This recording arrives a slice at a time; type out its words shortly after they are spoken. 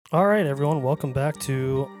All right, everyone, welcome back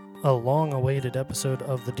to a long-awaited episode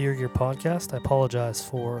of the Deer Gear podcast. I apologize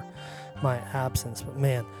for my absence, but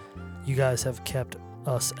man, you guys have kept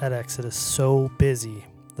us at Exodus so busy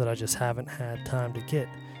that I just haven't had time to get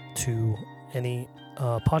to any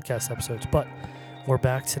podcast episodes. But we're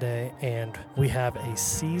back today, and we have a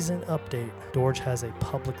season update. Dorge has a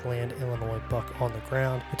public land Illinois buck on the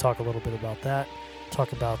ground. We talk a little bit about that.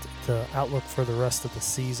 Talk about the outlook for the rest of the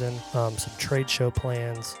season, some trade show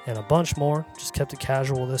plans, and a bunch more. Just kept it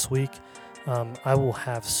casual this week. I will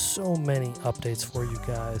have so many updates for you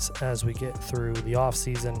guys as we get through the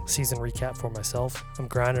season recap for myself. I'm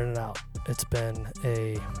grinding it out. It's been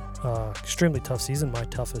a extremely tough season, my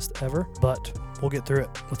toughest ever, but we'll get through it.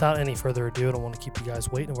 Without any further ado, I don't want to keep you guys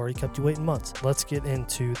waiting. I've already kept you waiting months. Let's get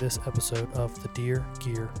into this episode of the Deer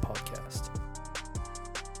Gear podcast.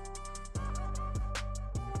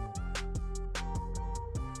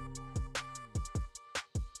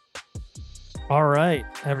 All right,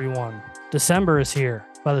 everyone. December is here.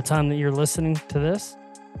 By the time that you're listening to this,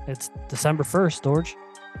 it's December 1st, Dorge.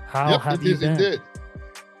 How have you been? It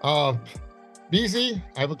busy.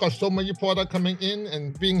 I've got so many products coming in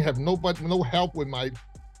and have no help with my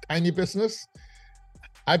tiny business.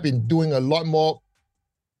 I've been doing a lot more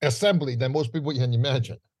assembly than most people can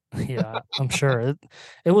imagine. Yeah, I'm sure.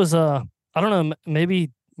 It was I don't know,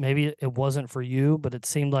 maybe it wasn't for you, but it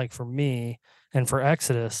seemed like for me and for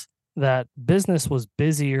Exodus that business was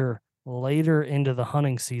busier later into the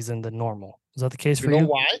hunting season than normal. Is that the case for you? You know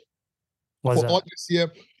why? For all this year,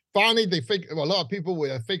 finally they figure. A lot of people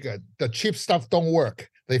will figure the cheap stuff don't work.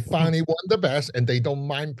 They finally want the best, and they don't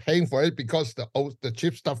mind paying for it because the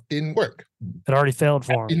cheap stuff didn't work. It already failed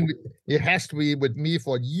for them. It has to be with me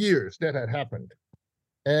for years that had happened.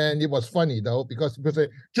 And it was funny though, because people say,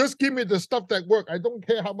 just give me the stuff that work. I don't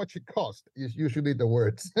care how much it costs, is usually the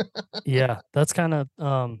words. Yeah, that's kind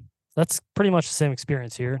of that's pretty much the same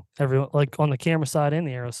experience here. Everyone, like on the camera side and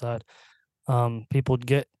the arrow side, people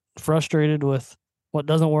get frustrated with what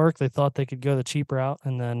doesn't work. They thought they could go the cheap route,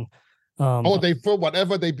 and then they for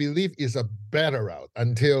whatever they believe is a better route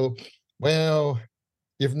until, well,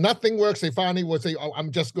 if nothing works, they finally will say, "Oh, I'm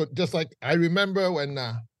just good." Just like I remember when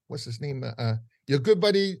what's his name? Your good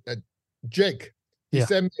buddy Jake. He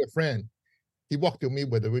sent me a friend. He walked to me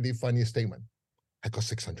with a really funny statement. I got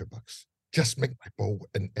 $600. Just make my bow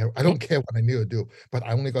and arrow. I don't care what I need to do, but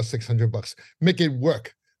I only got $600. Make it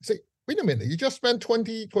work. I say, wait a minute, you just spent close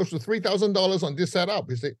to $3,000 on this setup.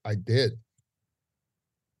 You say, I did.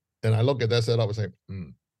 And I look at that setup and say,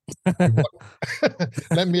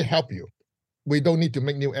 let me help you. We don't need to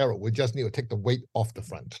make new arrow. We just need to take the weight off the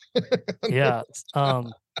front. Yeah.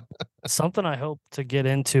 Something I hope to get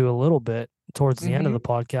into a little bit towards the end of the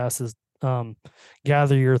podcast is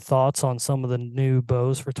gather your thoughts on some of the new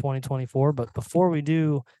bows for 2024. But before we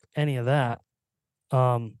do any of that,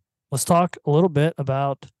 let's talk a little bit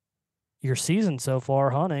about your season so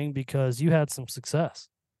far hunting, because you had some success.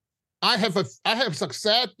 I have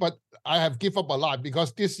success, but I have given up a lot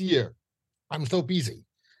because this year I'm so busy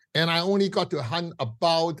and I only got to hunt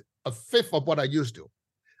about a fifth of what I used to.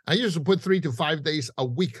 I used to put 3 to 5 days a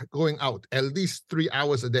week going out, at least 3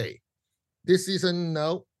 hours a day. This season,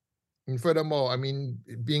 no. And furthermore, I mean,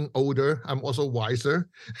 being older, I'm also wiser,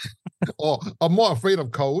 or I'm more afraid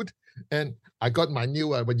of cold. And I got my new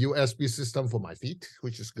USB system for my feet,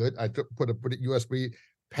 which is good. I put a USB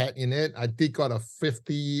pad in it. I did got a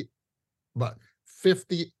 50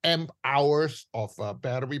 amp hours of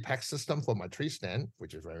battery pack system for my tree stand,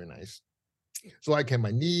 which is very nice. So I can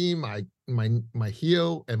my knee, my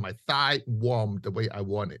heel, and my thigh warm the way I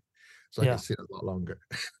want it, so I can sit a lot longer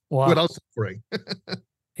without suffering.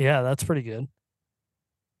 Yeah, that's pretty good.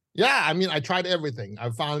 Yeah, I mean, I tried everything.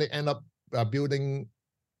 I finally end up building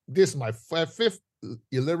this, my fifth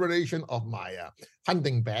iteration of my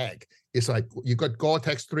hunting bag. It's like you got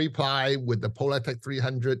Gore-Tex 3-ply with the Polartec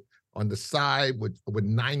 300 on the side with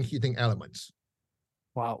 9 heating elements.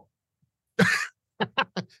 Wow.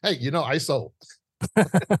 Hey, I sold.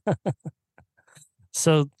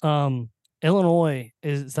 So, Illinois,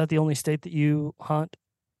 is that the only state that you hunt?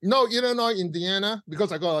 No, Illinois, Indiana,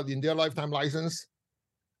 because I got an Indiana lifetime license.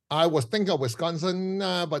 I was thinking of Wisconsin,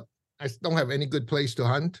 but I don't have any good place to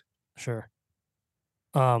hunt. Sure.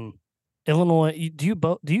 Illinois, do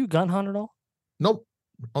you gun hunt at all? Nope.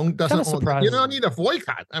 Doesn't surprise. You don't need a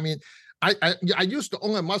boycott. I mean, I used to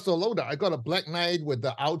own a muzzle loader. I got a Black Knight with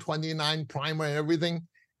the R29 primer and everything.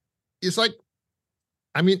 It's like,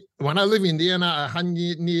 I mean, when I live in Indiana, I hunt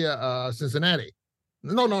near Cincinnati.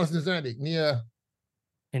 No, Cincinnati, near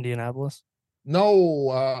Indianapolis.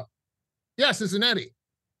 No, Cincinnati.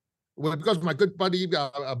 Well, because my good buddy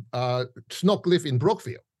Snook live in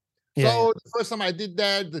Brookfield. Yeah. So the first time I did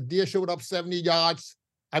that, the deer showed up 70 yards.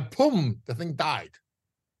 The thing died.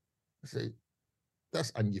 I say,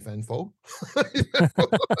 that's uneventful.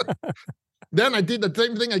 Then I did the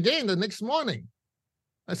same thing again the next morning.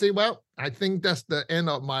 I say, well, I think that's the end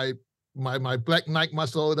of my Black Knight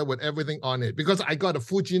muscle with everything on it, because I got a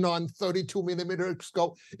Fujinon 32 millimeter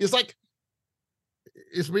scope.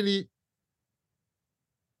 It's really,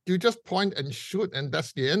 you just point and shoot, and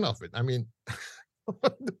that's the end of it. I mean,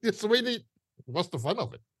 it's really, what's the fun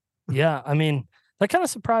of it? Yeah, I mean, that kind of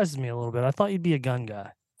surprises me a little bit. I thought you'd be a gun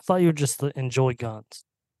guy. I thought you would just enjoy guns.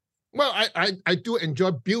 Well, I do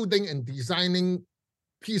enjoy building and designing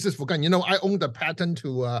pieces for gun. I own the patent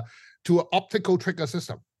to an optical trigger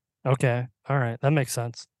system. Okay, all right, that makes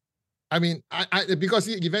sense. I mean, because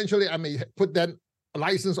eventually I may put that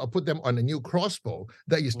license or put them on a new crossbow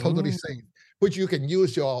that is totally safe, which you can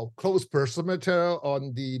use your close perimeter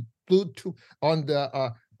on the Bluetooth, on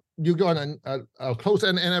the you go on a close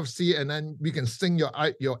end NFC, and then we can sync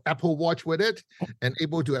your Apple Watch with it and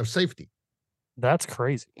able to have safety. That's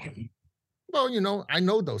crazy. Well, I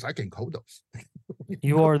know those. I can code those.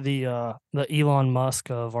 You are the Elon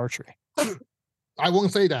Musk of archery. I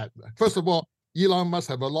won't say that. First of all, Elon must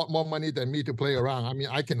have a lot more money than me to play around. I mean,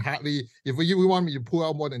 I can hardly, if you want me to pull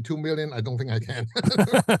out more than 2 million, I don't think I can.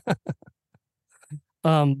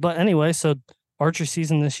 But anyway, so archery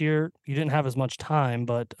season this year, you didn't have as much time,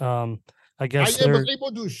 but I guess I was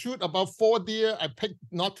able to shoot about 4 deer. I picked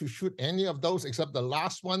not to shoot any of those except the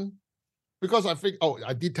last one, because I think,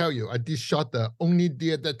 I did tell you, I did shot the only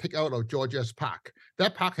deer that take out of Georgia's park.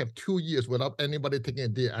 That park have 2 years without anybody taking a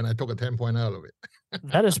deer, and I took a 10-point out of it.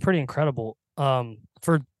 That is pretty incredible.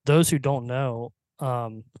 For those who don't know,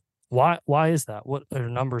 why is that? What, are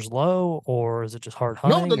numbers low, or is it just hard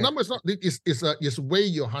hunting? No, the numbers not. It's way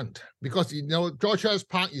you hunt, because Georgia's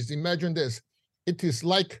park is, imagine this, it is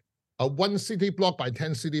like a 1 city block by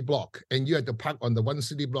 10 city block, and you have to park on the 1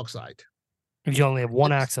 city block side. You only have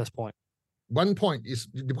one access point. One point is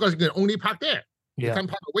because you can only park there. Yeah. You can't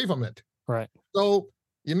park away from it. Right. So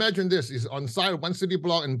imagine this is on side of 1 city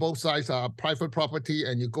block, and both sides are private property,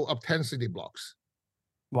 and you go up 10 city blocks.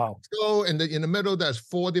 Wow. So in the middle, there's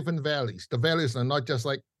 4 different valleys. The valleys are not just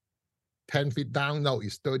like 10 feet down. No,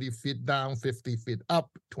 it's 30 feet down, 50 feet up,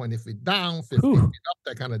 20 feet down, 50 feet up,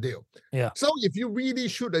 that kind of deal. Yeah. So if you really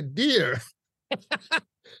shoot a deer,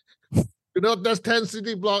 that's 10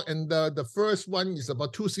 city block, and the first one is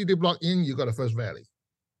about 2 city block in, you got the first valley.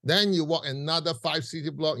 Then you walk another 5 city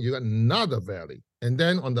block, you got another valley. And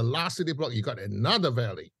then on the last city block, you got another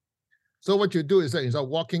valley. So what you do is that instead of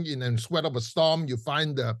walking in and sweat up a storm, you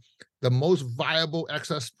find the most viable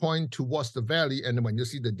access point towards the valley, and then when you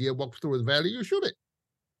see the deer walk through the valley, you shoot it.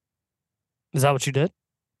 Is that what you did?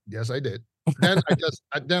 Yes, I did.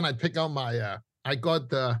 Then I pick out my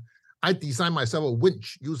I designed myself a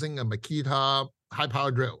winch using a Makita high power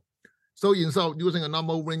drill. So instead of using a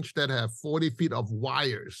normal winch that have 40 feet of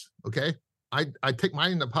wires, okay, I take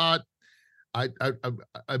mine apart. I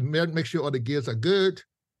make sure all the gears are good.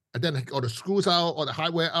 And then all the screws out, all the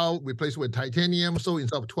hardware out, replace with titanium. So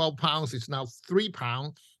instead of 12 pounds, it's now 3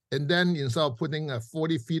 pounds. And then instead of putting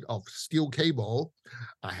 40 feet of steel cable,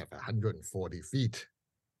 I have 140 feet.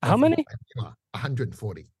 How many?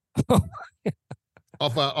 140.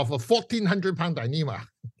 of a 1,400-pound Dyneema.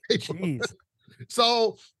 Jeez.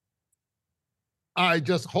 So I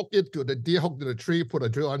just hook it to the deer, hook to the tree, put a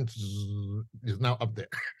drill on, is now up there.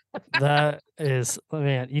 That is,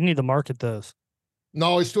 man, you need to market those.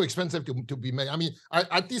 No, it's too expensive to be made. I mean,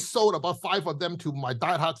 I did sold about 5 of them to my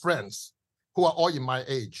diehard friends who are all in my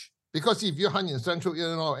age. Because if you hunt in Central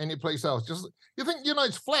Illinois or any place else, just you think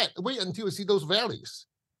it's flat. Wait until you see those valleys.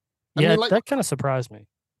 Yeah, that kind of surprised me.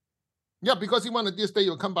 Yeah, because one of these days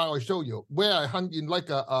you'll come by, I'll show you where I hunt in like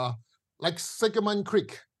Sycamore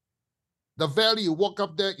Creek. The valley, you walk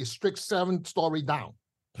up there, is strict 7-story down.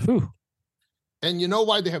 Whew. And you know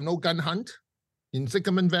why they have no gun hunt in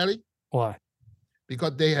Sycamore Valley? Why?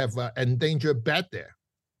 Because they have endangered bat there.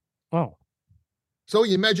 Oh. So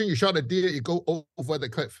imagine you shot a deer, you go over the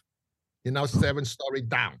cliff. You're now 7-story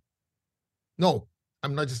down. No,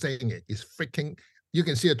 I'm not just saying it. It's freaking, you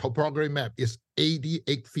can see a topography map. It's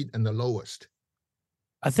 88 feet in the lowest.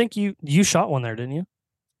 I think you shot one there, didn't you?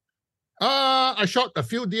 I shot a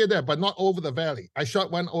few deer there, but not over the valley. I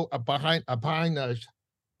shot one behind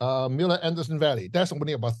Miller Anderson Valley. That's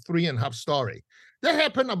only about 3.5 story. That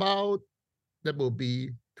happened that will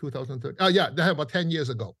be 2013. Oh yeah, that happened about 10 years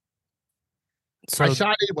ago. So I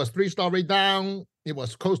shot it was 3-story down. It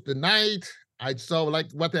was close to night. I saw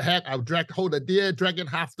like, what the heck? I'll hold the deer, drag it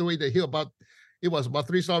half the way to hill. It was about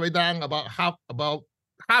 3-story down, about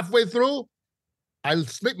halfway through. I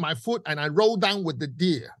slip my foot and I roll down with the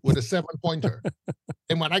deer with a 7-pointer.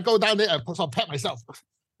 And when I go down there, I pat myself.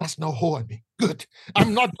 That's no hole in me. Good.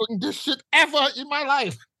 I'm not doing this shit ever in my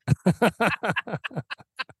life.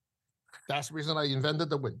 That's the reason I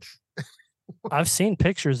invented the winch. I've seen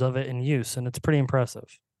pictures of it in use, and it's pretty impressive.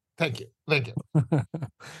 Thank you.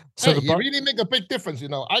 So you really make a big difference.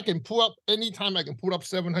 I can pull up anytime. I can pull up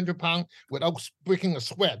 700 pounds without breaking a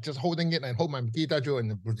sweat, just holding it and hold my guitar drill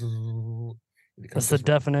and that's the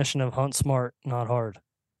definition of hunt smart, not hard.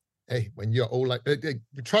 Hey, when you're old,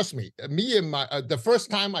 trust me, me and my the first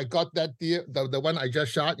time I got that deer, the one I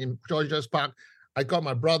just shot in Georgia's Park, I got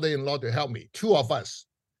my brother-in-law to help me, 2 of us,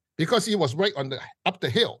 because he was right on up the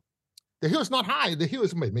hill. The hill is not high. The hill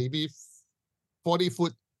is maybe 40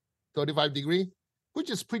 foot, 35 degree, which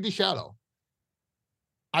is pretty shallow.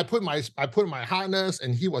 I put my harness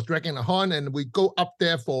and he was dragging the horn, and we go up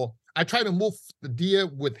there I try to move the deer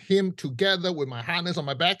with him together with my harness on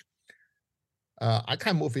my back. I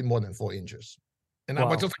can't move it more than 4 inches. And I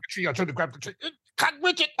was just like a tree. I tried to grab the tree. Can't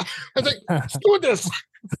reach it. I was like, let's do this.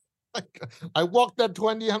 I walked that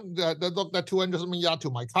 200 something yard to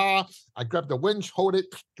my car. I grabbed the winch, hold it,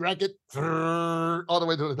 drag it all the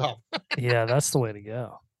way to the top. Yeah, that's the way to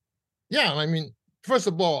go. Yeah, I mean, first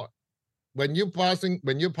of all, when you pass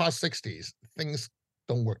 60s, things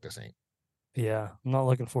don't work the same. Yeah, I'm not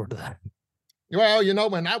looking forward to that. Well,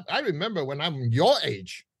 when I remember when I'm your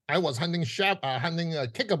age, I was hunting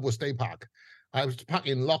Kickapoo State Park. I was parked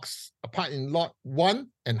in lot 1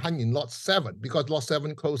 and hunting in lot 7 because lot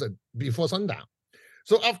 7 closed before sundown.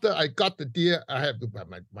 So after I got the deer, I have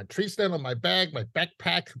my tree stand on my bag, my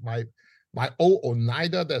backpack, my old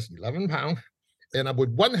Oneida that's 11 pounds, and I with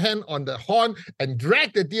one hand on the horn and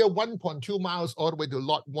drag the deer 1.2 miles all the way to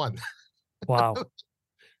lot 1. Wow.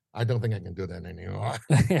 I don't think I can do that anymore.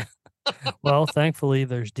 Yeah. Well, thankfully,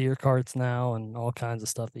 there's deer carts now and all kinds of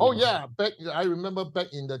stuff. Yeah, I remember back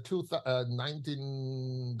in the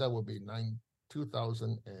 2019. That would be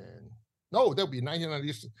 2000 and no, that would be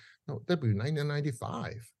 1990. No, that would be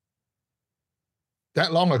 1995.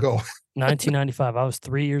 That long ago. 1995. I was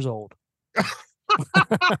 3 years old.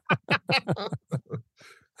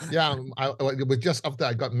 Yeah, it was just after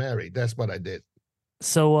I got married. That's what I did.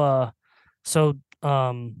 So,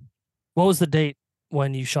 what was the date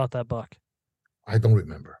when you shot that buck? I don't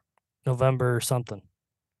remember. November or something.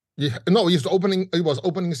 Yeah, no, it was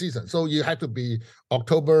opening season, so you had to be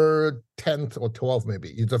October 10th or 12th, maybe.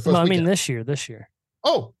 It's the first. No, I mean this year.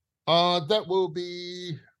 Oh, that will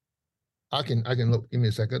be. I can look. Give me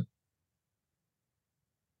a second.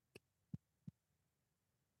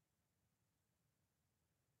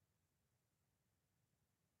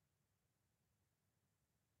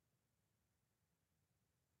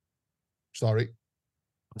 Sorry.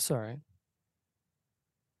 It's all right.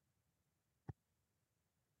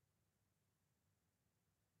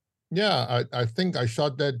 Yeah, I think I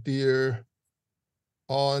shot that deer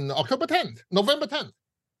on November 10th. November 10th.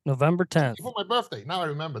 Before my birthday. Now I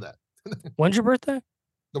remember that. When's your birthday?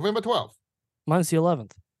 November 12th. Mine's the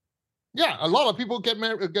 11th. Yeah, a lot of people get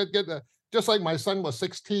married, just like my son was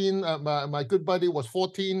 16, my good buddy was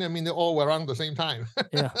 14. I mean, they all were around the same time.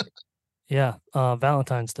 Yeah.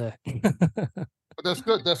 Valentine's Day. That's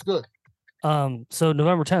good. So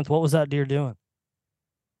November 10th, what was that deer doing?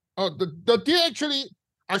 Oh, the deer actually,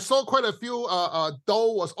 I saw quite a few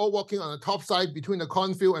doe was all walking on the top side between the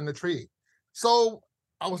cornfield and the tree. So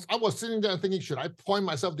I was sitting there thinking, should I point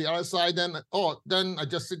myself the other side? Then I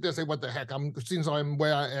just sit there and say, what the heck? Since I'm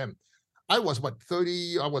where I am. I was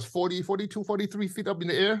 40, 42, 43 feet up in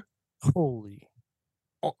the air. Holy.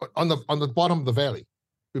 On the bottom of the valley.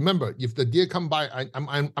 Remember, if the deer come by,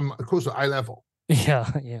 I'm close to eye level. Yeah.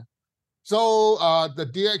 So the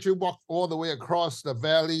deer actually walked all the way across the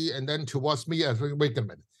valley and then towards me. I think, wait a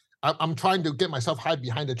minute. I'm trying to get myself hide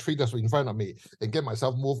behind the tree that's in front of me and get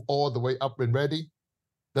myself moved all the way up and ready.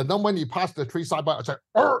 Then when he passed the tree side by, I said,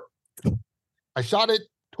 I shot it,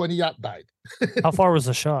 20 yards, died. How far was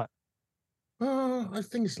the shot? I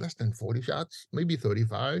think it's less than 40 shots, maybe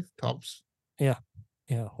 35 tops. Yeah.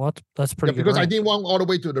 Well, that's pretty good. Because range. I didn't want all the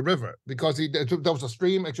way to the river because there was a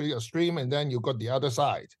stream, and then you got the other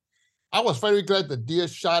side. I was very glad the deer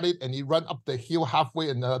shot it and he ran up the hill halfway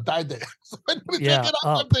and died there. So yeah,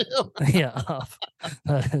 up the hill. Yeah, up.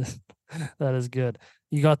 That is good.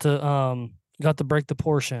 You got to break the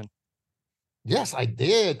Porsche in. Yes, I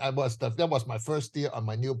did. That was my first deer on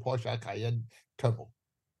my new Porsche Cayenne Turbo.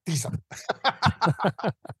 Decent.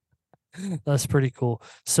 That's pretty cool.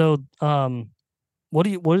 So,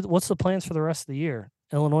 what's the plans for the rest of the year?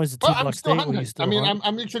 Illinois is a 2 block state.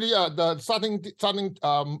 I'm actually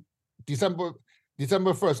starting December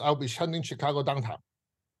December 1st, I'll be hunting Chicago downtown.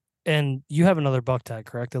 And you have another buck tag,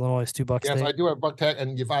 correct? Illinois is $2 Yes, state. I do have buck tag,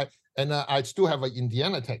 and I still have an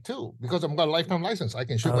Indiana tag too because I've got a lifetime license. I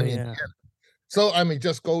can shoot in Indiana. So I may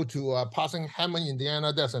just go to Passing Hammond,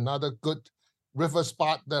 Indiana. There's another good river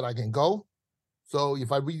spot that I can go. So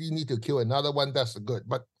if I really need to kill another one, that's good.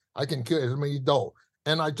 But I can kill as many doe.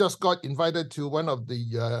 And I just got invited to one of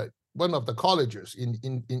the colleges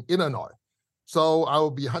in Illinois. So I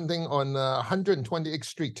will be hunting on 128th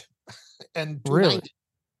Street and 290. Really?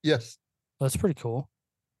 Yes. That's pretty cool.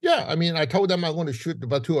 Yeah, I mean, I told them I'm going to shoot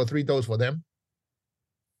about 2 or 3 does for them.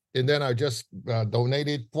 And then I just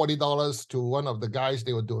donated $40 to one of the guys.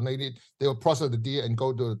 They will process the deer and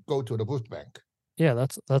go to the booth bank. Yeah,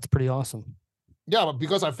 that's pretty awesome. Yeah, but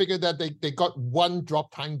because I figured that they got one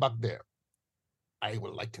drop time buck there. I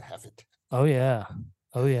would like to have it. Oh yeah.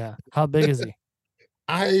 How big is he?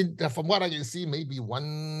 From what I can see, maybe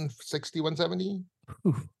 160, 170.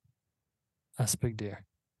 Oof. That's a big deer.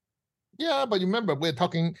 Yeah, but remember, we're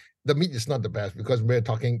talking, the meat is not the best because we're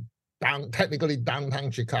talking technically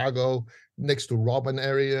downtown Chicago, next to Robin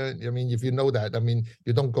area. I mean, if you know that, I mean,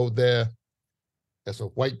 you don't go there as a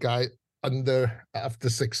white guy after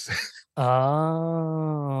 6.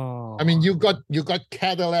 Oh. I mean, you got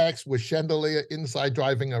Cadillacs with chandelier inside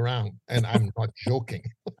driving around, and I'm not joking.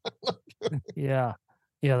 Yeah,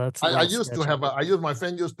 that's. I used my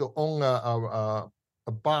friend used to own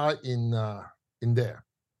a bar in there.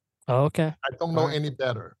 Oh, okay. I don't know any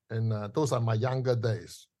better, and those are my younger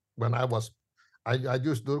days when I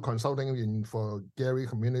used to do consulting for Gary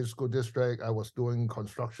Community School District. I was doing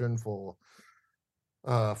construction for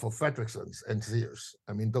Frederickson's and Sears.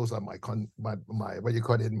 I mean, those are my what you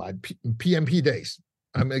call it, my PMP days.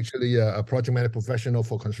 I'm actually a project manager professional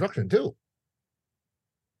for construction too.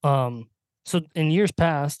 So in years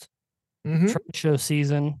past, Mm-hmm. trade show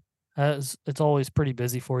season, it's always pretty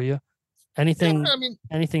busy for you. Anything? Yeah, I mean,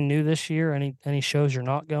 anything new this year? Any shows you're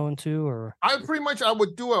not going to, or? I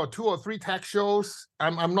would do 2 or 3 tech shows.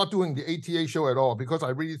 I'm not doing the ATA show at all because I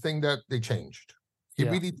really think that they changed. It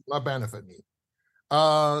really did not benefit me.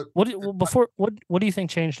 What do you think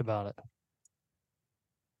changed about it?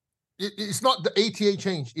 It's not the ATA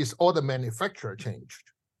change, it's all the manufacturer changed.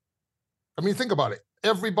 I mean, think about it.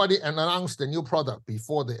 Everybody announced the new product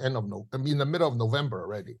before the end of in the middle of November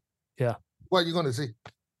already. Yeah. What are you going to see?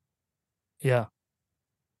 Yeah.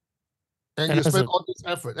 And you spend all this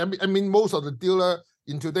effort. I mean, most of the dealer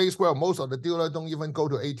in today's world, most of the dealers don't even go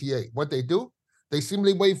to ATA. What they do, they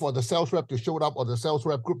simply wait for the sales rep to show up or the sales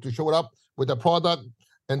rep group to show up with a product.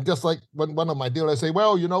 And just like when one of my dealers say,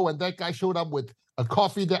 well, when that guy showed up with a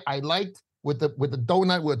coffee that I liked with the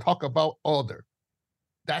donut, we'll talk about order.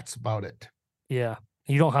 That's about it. Yeah.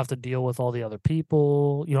 You don't have to deal with all the other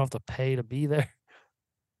people. You don't have to pay to be there.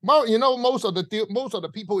 Well, most of the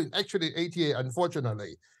people in actually ATA,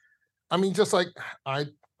 unfortunately, I mean, just like I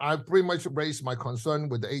pretty much raised my concern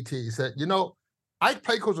with the ATA. He said, I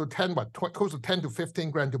pay close to 10 to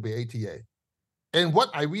 15 grand to be ATA. And what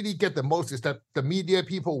I really get the most is that the media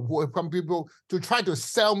people who come people to try to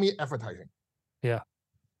sell me advertising. Yeah.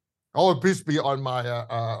 Oh, please be on my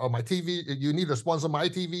TV. You need to sponsor my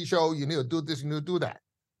TV show. You need to do this. You need to do that.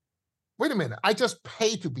 Wait a minute. I just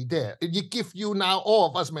pay to be there. If you give you now all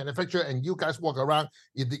of us manufacturer and you guys walk around,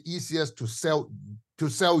 it's the easiest to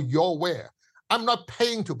sell your wear. I'm not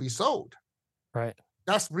paying to be sold. Right.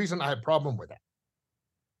 That's the reason I have a problem with that.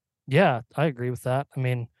 Yeah, I agree with that. I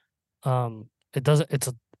mean,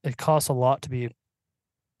 it costs a lot to be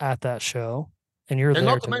at that show, and you're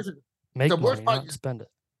there to make money, not spend it.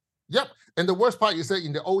 Yep. And the worst part is that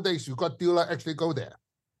in the old days, you got dealer actually go there.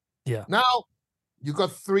 Yeah. Now you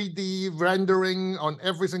got 3D rendering on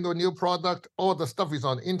every single new product. All the stuff is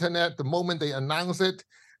on the internet. The moment they announce it,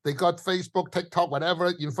 they got Facebook, TikTok,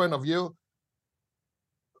 whatever in front of you.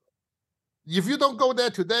 If you don't go there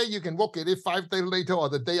today, you can look at it 5 days later or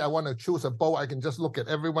the day I want to choose a bow. I can just look at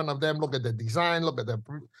every one of them, look at the design, look at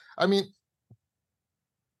I mean,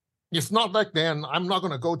 it's not like then I'm not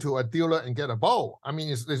going to go to a dealer and get a bow. I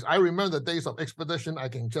mean, I remember the days of expedition. I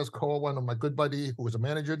can just call one of my good buddy who was a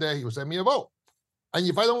manager there. He will send me a bow. And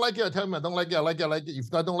if I don't like it, I tell him I don't like it, I like it, I like it.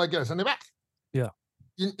 If I don't like it, I send it back. Yeah.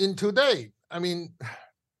 In today, I mean,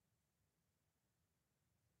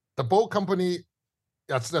 the bow company,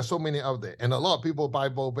 there's so many out there. And a lot of people buy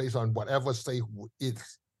bow based on whatever state it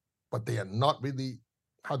is. But they are not really,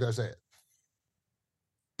 how do I say it?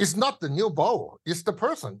 It's not the new bow. It's the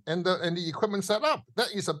person and the equipment set up.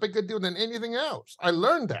 That is a bigger deal than anything else. I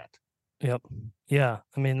learned that. Yep. Yeah.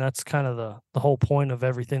 I mean, that's kind of the whole point of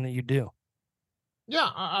everything that you do. Yeah,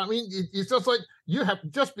 I mean, it's just like you have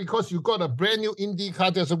just because you got a brand new Indy car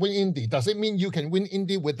doesn't win Indy. Does it mean you can win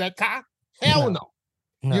Indy with that car? Hell No,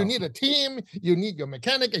 no. You need a team, you need your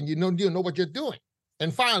mechanic, and you know what you're doing.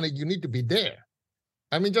 And finally, you need to be there.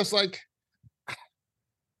 I mean, just like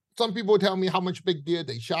some people tell me how much big deer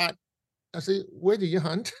they shot. I say, where do you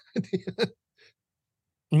hunt? It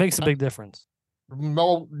makes a big difference.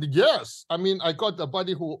 No, yes. I mean, I got a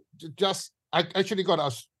buddy who I actually got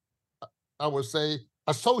I would say,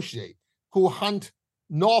 associate who hunt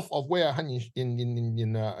north of where I hunt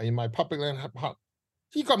in my public land hunt.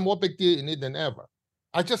 He got more big deer in it than ever.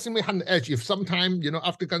 I just simply hunt the edge. If sometime,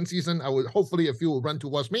 after gun season, I would hopefully a few will run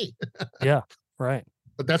towards me. Yeah, right.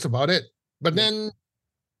 But that's about it. But Yeah. then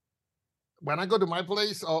when I go to my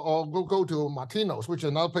place or go to Martino's, which is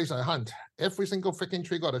another place I hunt, every single freaking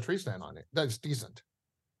tree got a tree stand on it. That's decent.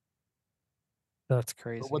 That's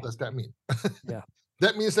crazy. So what does that mean? Yeah.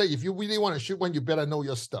 That means that if you really want to shoot one, you better know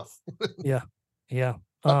your stuff. Yeah. Yeah.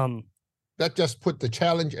 That just put the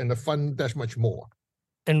challenge and the fun that much more.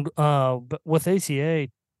 And but with ATA,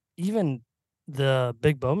 even the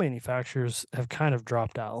big bow manufacturers have kind of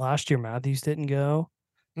dropped out. Last year, Matthews didn't go.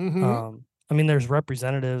 I mean, there's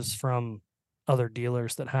representatives from other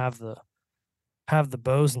dealers that have the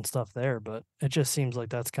bows and stuff there, but it just seems like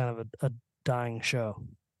that's kind of a dying show.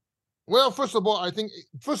 Well, first of all,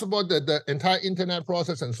 the entire internet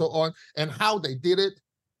process and so on, and how they did it.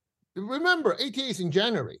 Remember, ATA is in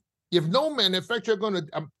January. If no manufacturer going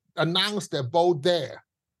to announce their bow there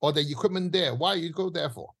or the equipment there, why you go there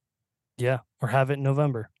for? Yeah, or have it in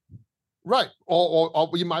November. Right. Or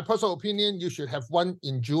in my personal opinion, you should have one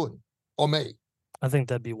in June or May. I think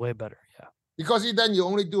that'd be way better. Yeah. Because then you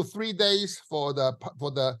only do 3 days for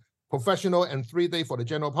the professional and 3 days for the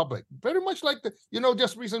general public. Very much like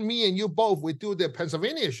just recently, me and you both, we do the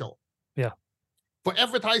Pennsylvania show. Yeah. For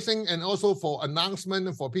advertising and also for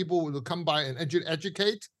announcement for people who come by and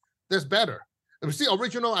educate, that's better. You see,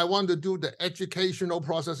 original, I wanted to do the educational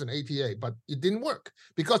process in ATA, but it didn't work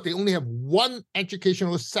because they only have one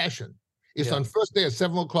educational session. It's on first day at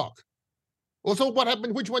 7:00. Also, what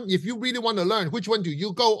happened? Which one, if you really want to learn, which one do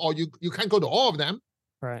you go, or you can't go to all of them?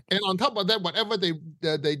 Right. And on top of that, whatever they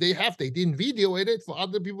didn't video it for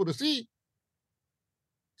other people to see.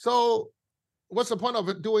 So what's the point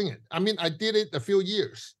of doing it? I mean, I did it a few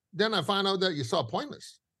years. Then I found out that it's so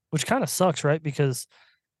pointless. Which kind of sucks, right? Because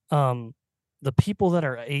the people that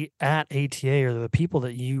are at ATA are the people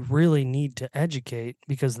that you really need to educate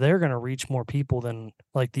because they're going to reach more people than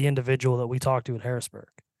like the individual that we talked to at Harrisburg.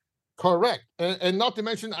 Correct. And not to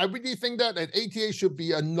mention, I really think that at ATA should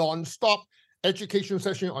be a non-stop education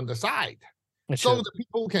session on the side. So the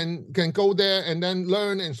people can go there and then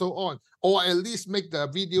learn and so on, or at least make the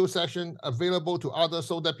video session available to others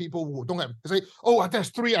so that people who don't have to say, oh, there's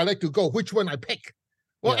 3 I like to go, which one I pick.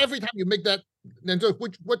 Well, every time you make that, then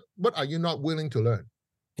what are you not willing to learn?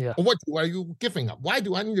 Yeah. Or what are you giving up? Why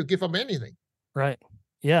do I need to give up anything? Right.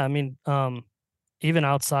 Yeah. I mean, even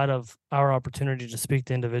outside of our opportunity to speak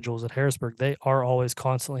to individuals at Harrisburg, they are always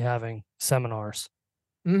constantly having seminars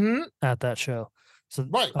at that show. So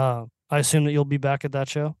right. I assume that you'll be back at that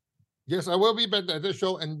show. Yes, I will be back at this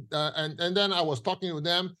show, and then I was talking with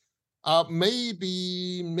them.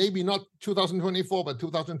 Maybe not 2024, but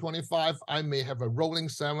 2025. I may have a rolling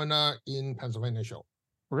seminar in Pennsylvania show.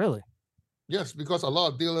 Really? Yes, because a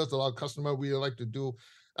lot of dealers, a lot of customers really like to do.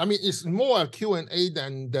 I mean, it's more a Q&A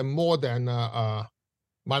than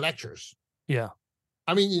my lectures. Yeah.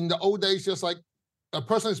 I mean, in the old days, just like a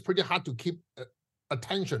person is pretty hard to keep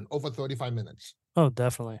attention over 35 minutes. Oh,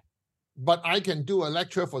 definitely. But I can do a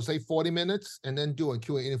lecture for say 40 minutes and then do a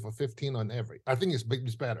Q&A for 15 on every. I think it's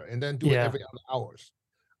better, and then do it every other hours.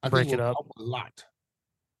 I Break think it up a lot.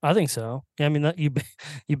 I think so. Yeah, I mean that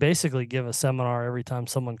you basically give a seminar every time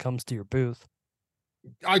someone comes to your booth.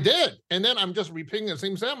 I did, and then I'm just repeating the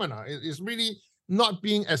same seminar. It's really not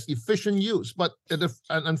being as efficient use, but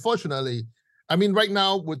unfortunately, I mean right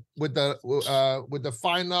now with the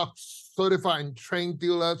Firenock certified and trained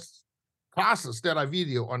dealers classes that I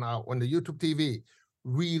video on the YouTube TV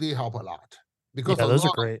really help a lot because those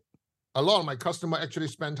are great. A lot of my customers actually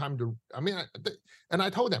spend time to. I mean, and I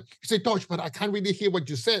told them, you say, Dorge, but I can't really hear what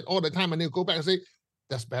you said all the time, and they'll go back and say,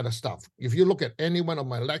 that's better stuff. If you look at any one of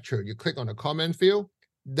my lecture, you click on the comment field.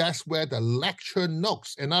 That's where the lecture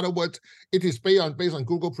notes. In other words, it is based on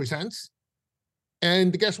Google Presents,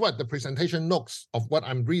 and guess what? The presentation notes of what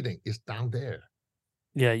I'm reading is down there.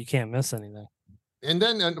 Yeah, you can't miss anything. And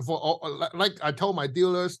then, like I told my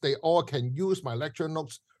dealers, they all can use my lecture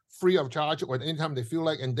notes free of charge or anytime they feel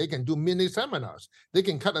like, and they can do mini seminars. They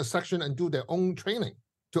can cut a section and do their own training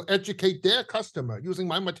to educate their customer using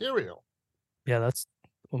my material. Yeah, that's.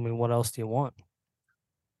 I mean, what else do you want?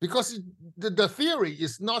 Because the theory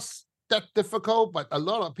is not that difficult, but a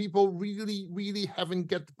lot of people really, really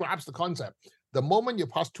haven't grasped the concept. The moment you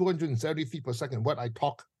pass 270 feet per second, what I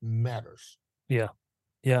talk matters. Yeah,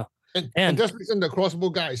 yeah, And and just listen, the crossbow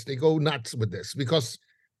guys, they go nuts with this because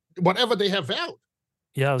whatever they have out,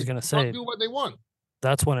 yeah, I was it gonna does not say do what they want.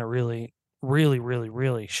 that's when it really, really, really,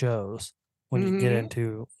 really shows when you get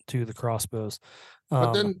Mm-hmm. into the crossbows.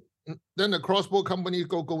 But Um, then the crossbow companies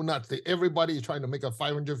go nuts. Everybody is trying to make a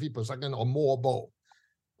 500 feet per second or more bow.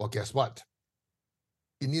 Well, guess what?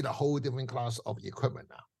 You need a whole different class of equipment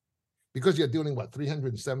now because you're dealing with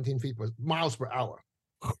 317 miles per hour.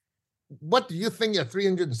 What do you think at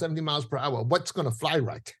 370 miles per hour? What's going to fly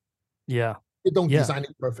right? yeah, You don't yeah. design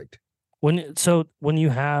it perfect. When you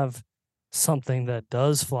have something that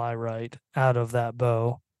does fly right out of that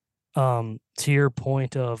bow, to your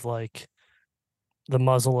point of like the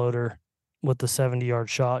muzzle loader with the 70-yard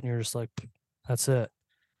shot, and you're just like, that's it.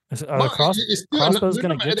 Are the Well, it's still crossbows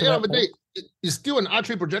going to remember get at to the end of that the day, point? it's still an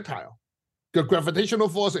archery projectile. The gravitational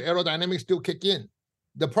force and aerodynamics still kick in.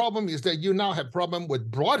 The problem is that you now have problem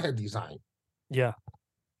with broadhead design Yeah.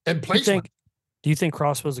 and Do you placement. think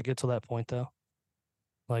crossbows will get to that point though?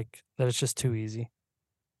 Like that it's just too easy?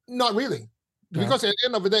 Not really, No. because at the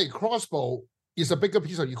end of the day, crossbow is a bigger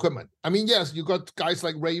piece of equipment. I mean, yes, you got guys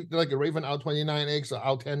like a Raven R29X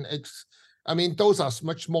or R10X. I mean, those are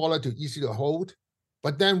much smaller to easy to hold.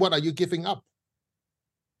 But then what are you giving up?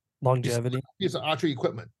 Longevity. It's archery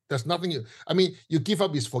equipment. There's nothing I mean, you give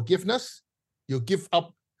up is forgiveness. You give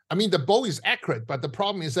up. I mean, the bow is accurate, but the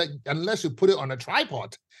problem is that unless you put it on a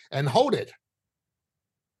tripod and hold it,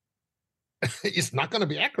 it's not going to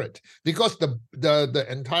be accurate because the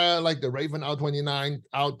entire like the Raven R29,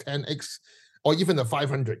 R10X, or even the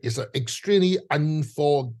 500 is an extremely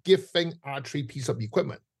unforgiving archery piece of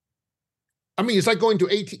equipment. I mean, it's like going to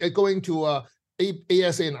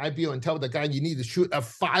ASA and IBO and tell the guy you need to shoot a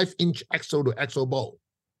 5-inch exo to exo bow.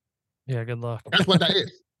 Yeah, good luck. That's what that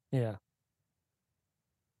is. Yeah.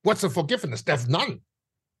 What's the forgiveness? There's none.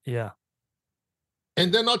 Yeah.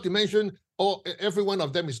 And then not to mention, every one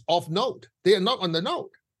of them is off note. They are not on the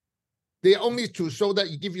note. They are only to show that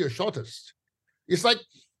you give you a shortest. It's like,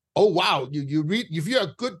 oh wow, you read if you're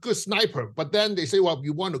a good sniper, but then they say, well,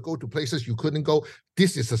 you want to go to places you couldn't go.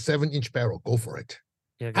 This is a 7-inch barrel. Go for it.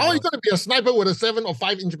 Yeah. How are you going to be a sniper with a 7 or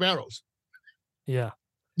 5-inch barrels? Yeah.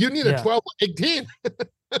 You need a 12 or 18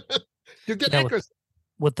 to get accuracy.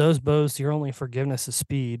 With those bows, your only forgiveness is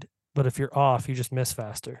speed, but if you're off, you just miss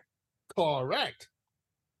faster. Correct.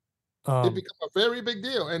 It becomes a very big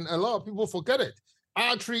deal, and a lot of people forget it.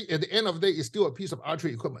 Archery, at the end of the day, is still a piece of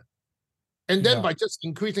archery equipment. And then by just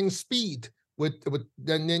increasing speed,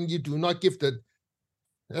 then you do not give the,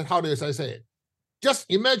 how does I say it? Just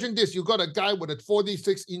imagine this: you got a guy with a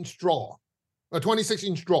 46-inch draw, a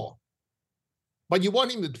 26-inch draw, but you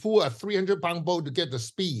want him to pull a 300-pound bow to get the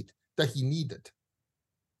speed that he needed.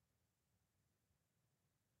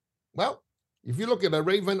 Well, if you look at a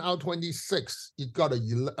Raven R26, it got a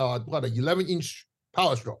 11-inch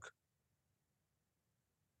power stroke.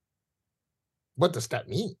 What does that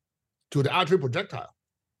mean to the archery projectile?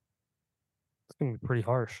 It's gonna be pretty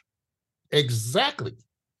harsh. Exactly.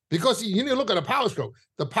 Because you need to look at a power stroke.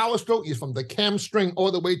 The power stroke is from the cam string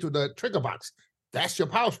all the way to the trigger box. That's your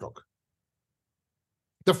power stroke.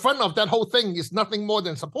 The front of that whole thing is nothing more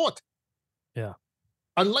than support. Yeah.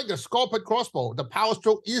 Unlike a scorpion crossbow, the power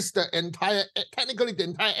stroke is technically the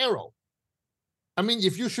entire arrow. I mean,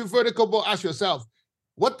 if you shoot vertical bow, ask yourself,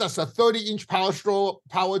 what does a 30-inch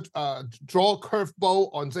draw curved bow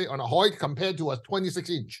on a Hoyt compared to a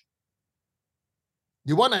 26-inch?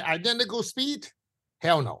 You want an identical speed?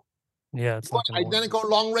 Hell no. Yeah, it's not identical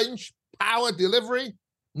long range power delivery?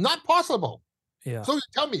 Not possible. Yeah. So you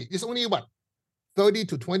tell me, it's only what, 30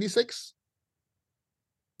 to 26?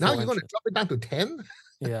 Now you're going to drop it down to 10?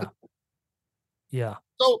 Yeah. Yeah.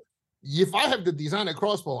 So if I have to design a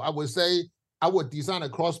crossbow, I would say I would design a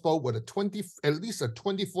crossbow with at least a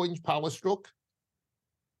 24-inch power stroke.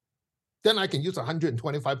 Then I can use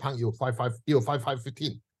 125-pound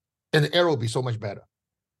 .5515, and the arrow will be so much better.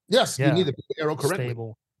 Yes, you need to put the arrow correctly.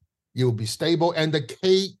 Stable. You will be stable, and the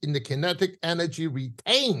K in the kinetic energy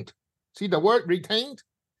retained. See the word retained?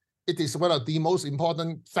 It is one of the most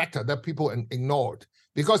important factor that people ignored.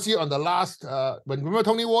 Because here on the last, when remember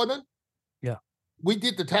Tony Warden? Yeah. We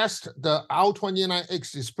did the test. The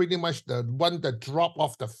R29X is pretty much the one that drop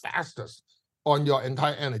off the fastest on your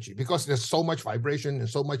entire energy because there's so much vibration and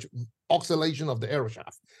so much oscillation of the arrow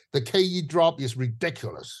shaft. The KE drop is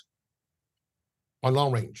ridiculous on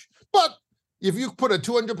long range. But if you put a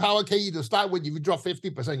 200 power KE to start with, if you drop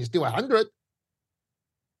 50%, you're still 100.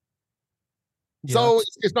 Yeah. So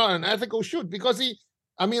it's not an ethical shoot because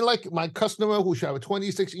like my customer who should have a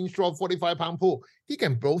 26-inch draw, 45-pound pull, he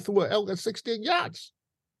can blow through an elk at 68 yards.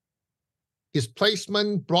 His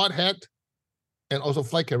placement, broadhead, and also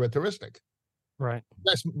flight characteristic. Right.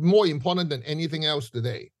 That's more important than anything else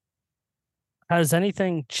today. Has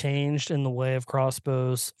anything changed in the way of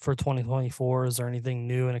crossbows for 2024? Is there anything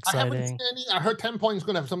new and I haven't exciting? seen any. I heard 10 Point is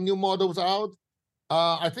going to have some new models out.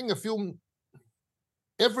 I think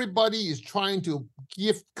everybody is trying to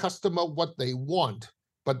give customer what they want.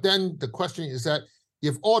 But then the question is that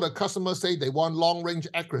if all the customers say they want long range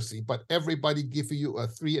accuracy, but everybody give you a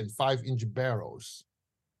 3 and 5-inch barrels,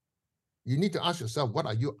 you need to ask yourself, what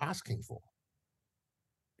are you asking for?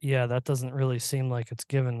 Yeah, that doesn't really seem like it's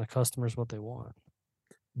giving the customers what they want.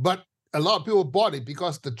 But a lot of people bought it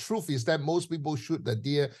because the truth is that most people shoot the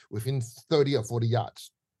deer within 30 or 40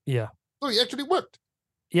 yards. Yeah. So it actually worked.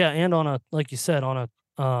 Yeah, and on a like you said, on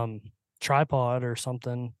a tripod or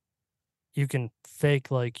something, you can fake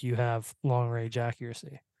like you have long range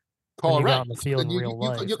accuracy when you go out Correct. in the So field then in real you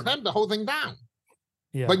life. clamp the whole thing down.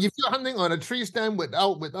 Yeah. But if you're hunting on a tree stand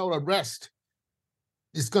without a rest,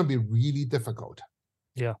 it's going to be really difficult.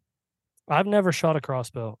 Yeah. I've never shot a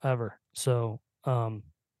crossbow ever. So,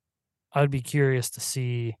 I'd be curious to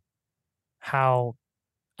see how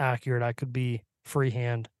accurate I could be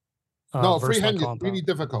freehand No, versus my freehand is really compound.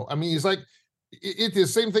 difficult. I mean, it's like it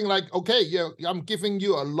is same thing. Like, okay, yeah, I'm giving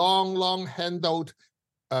you a long handled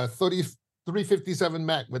 357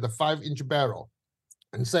 mag with a 5-inch barrel,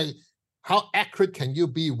 and say, how accurate can you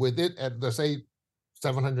be with it at the say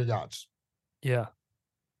 700 yards? Yeah.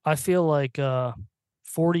 I feel like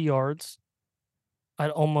 40 yards,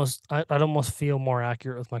 I'd almost feel more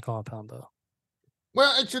accurate with my compound though.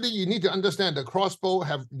 Well, actually, you need to understand the crossbow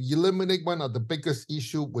have eliminated one of the biggest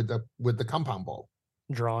issue with the compound bow.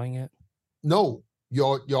 Drawing it. No,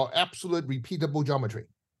 your absolute repeatable geometry.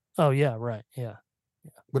 Oh yeah, right. Yeah.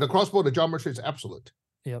 With a crossbow, the geometry is absolute.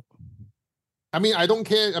 Yep. I mean, I don't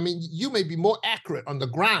care. I mean, you may be more accurate on the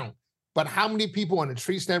ground, but how many people on a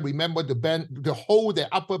tree stand remember to hold their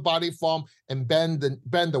upper body form and bend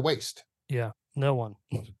the waist? Yeah. No one.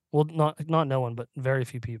 Well, not no one, but very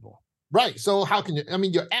few people. Right. So how can you? I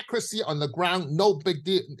mean, your accuracy on the ground, no big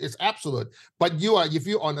deal. It's absolute. But if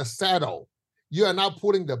you're on a saddle, you are now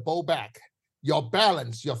pulling the bow back. Your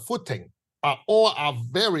balance, your footing are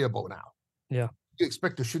variable now. Yeah. You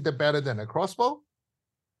expect to shoot that better than a crossbow?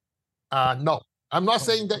 No. I'm not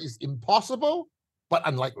saying that it's impossible, but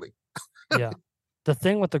unlikely. Yeah. The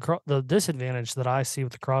thing with the disadvantage that I see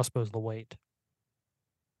with the crossbow is the weight.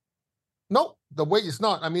 No, the weight is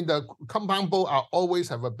not. I mean, the compound bow I always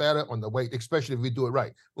have a better on the weight, especially if we do it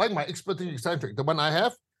right. Like my Expedition Eccentric, the one I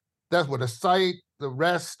have, that's with the sight, the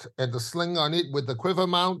rest, and the sling on it with the quiver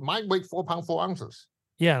mount, might weigh 4 pounds 4 ounces.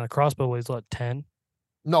 Yeah, and the crossbow weighs what, 10?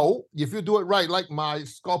 No, if you do it right, like my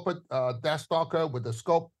sculpted Death Stalker with the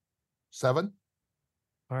scope 7,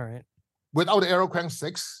 All right. without the arrow crank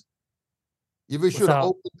 6. If you shoot an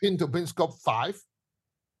open pin to pin scope 5,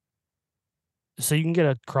 so you can get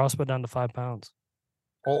a crossbow down to 5 pounds.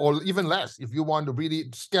 or even less if you want to really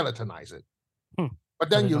skeletonize it. Hmm. But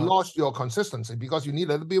then you lost your consistency because you need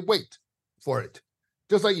a little bit of weight for it.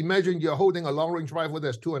 Just like imagine you're holding a long range rifle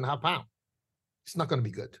that's 2.5 pounds. It's not going to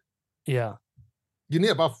be good. Yeah. You need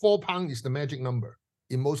about 4 pounds is the magic number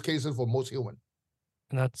in most cases for most human.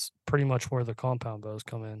 And that's pretty much where the compound bows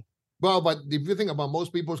come in. Well, but if you think about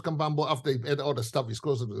most people's compound bow, after they add all the stuff, is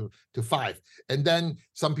closer to 5. And then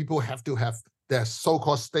some people have to have their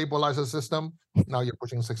so-called stabilizer system. Now you're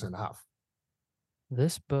pushing 6.5.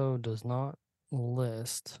 This bow does not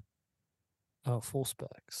list full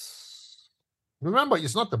specs. Remember,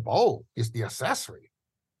 it's not the bow, it's the accessory.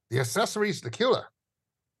 The accessory is the killer.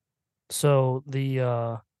 So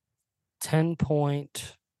the 10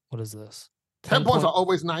 point, what is this? 10 points are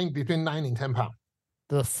always between 9 and 10 pounds.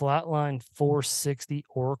 The Flatline 460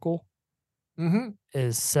 Oracle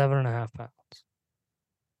is 7.5 pounds.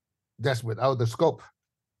 That's without the scope.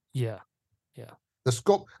 Yeah. Yeah. The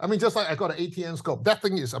scope, I mean, just like I got an ATN scope, that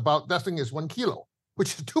thing is 1 kilo,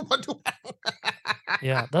 which is 2.2 pounds.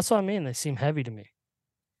 Yeah, that's what I mean. They seem heavy to me.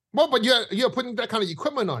 Well, but you're putting that kind of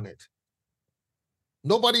equipment on it.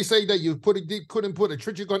 Nobody say that you couldn't put a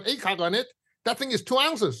Trichicon ACOG on it. That thing is 2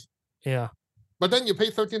 ounces. Yeah. But then you pay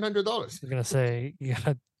 $1,300. You're gonna say you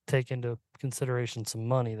gotta take into consideration some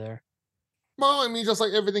money there. Well, I mean, just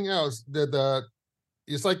like everything else,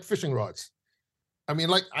 it's like fishing rods. I mean,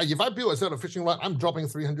 like if I build a set of fishing rod, I'm dropping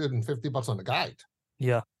 $350 on the guide.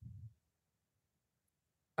 Yeah.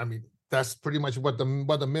 I mean, that's pretty much what the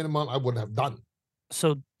minimum I would have done.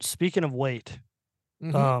 So speaking of weight,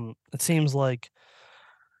 it seems like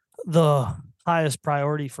the highest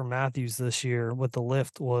priority for Matthews this year with the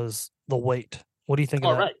lift was the weight. What do you think of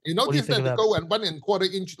All that? right. You What do you notice think that of they that? go and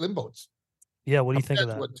 1.25-inch limb bolts Yeah, what do you think of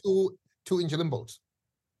compared that? to a two-inch limb bolts.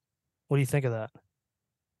 What do you think of that?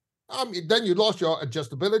 Then you lost your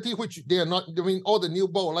adjustability, which they are not doing. All the new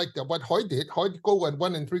bolt like what Hoy did. Hoy go and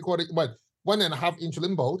 1.75-inch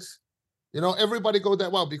limb bolts. Everybody go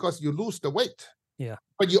that well because you lose the weight. Yeah.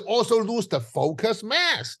 But you also lose the focus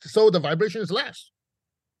mass, so the vibration is less.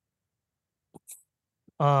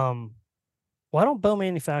 Why don't bow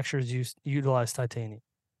manufacturers utilize titanium?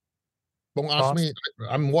 Don't ask Cost? me.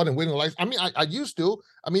 I'm more than willing to like. I used to.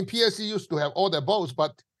 PSC used to have all their bolts,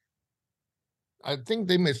 but I think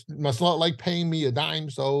they must not like paying me a dime,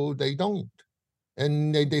 so they don't.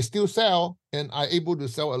 And they still sell and are able to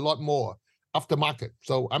sell a lot more aftermarket.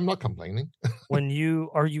 So I'm not complaining. Are you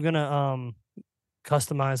gonna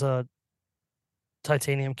customize a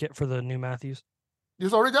titanium kit for the new Matthews?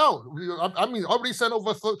 It's already out. Already sent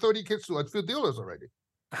over 30 kits to a few dealers already.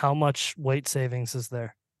 How much weight savings is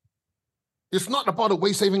there? It's not about the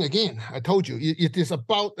weight saving again. I told you, it is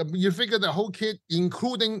about, you figure the whole kit,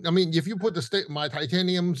 including, if you put my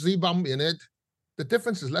titanium Z-bump in it, the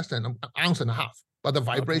difference is less than an ounce and a half, but the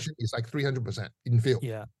vibration is like 300% in feel.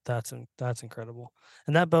 Yeah, that's incredible.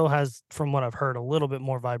 And that bow has, from what I've heard, a little bit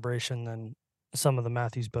more vibration than some of the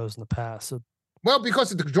Matthews bows in the past. So, well, because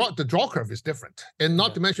the draw curve is different, and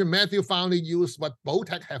not to mention Matthew finally used what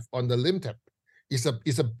Bowtech have on the limb tip. It's a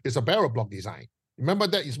barrel block design. Remember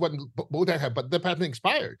that is what Bowtech had, but the patent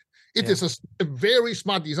expired. It is a very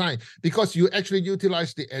smart design because you actually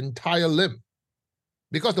utilize the entire limb.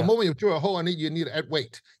 Because the moment you drill a hole in it, you need to add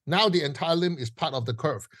weight. Now the entire limb is part of the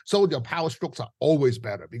curve. So your power strokes are always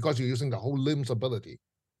better because you're using the whole limb's ability.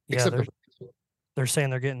 Yeah, they're saying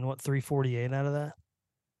they're getting, what, 348 out of that?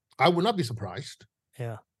 I would not be surprised.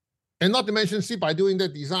 Yeah. And not to mention, see, by doing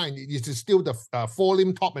that design, it is still the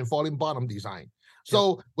 4-limb top and 4-limb bottom design.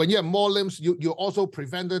 So when you have more limbs, you also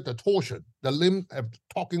prevented the torsion. The limb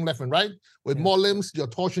talking left and right. With more limbs, your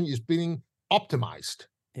torsion is being optimized.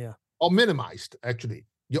 Yeah. Or minimized, actually.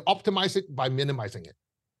 You optimize it by minimizing it.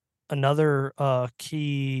 Another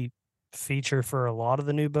key feature for a lot of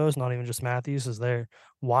the new bows, not even just Matthews, is their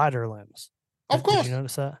wider limbs. Of course. Did you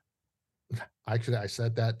notice that? Actually, I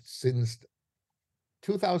said that since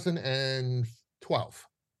 2012.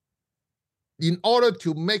 In order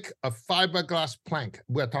to make a fiberglass plank,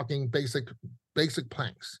 we're talking basic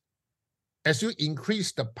planks. As you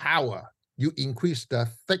increase the power, you increase the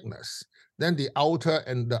thickness. Then the outer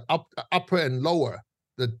and the upper and lower,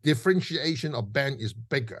 the differentiation of band is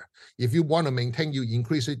bigger. If you want to maintain, you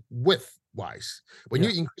increase it width-wise. When you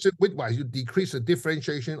increase it width-wise, you decrease the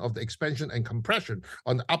differentiation of the expansion and compression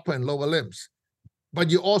on the upper and lower limbs. But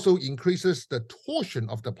you also increases the torsion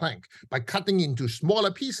of the plank. By cutting into smaller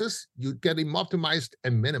pieces, you get them optimized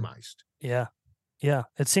and minimized. Yeah. Yeah.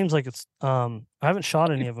 It seems like it's, I haven't shot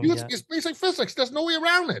any of them yet. It's basic physics. There's no way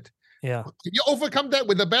around it. Yeah. Can you overcome that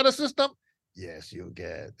with a better system? Yes, you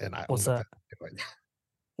get. And I What's that?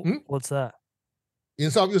 What's that?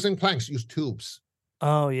 Instead of using planks, use tubes.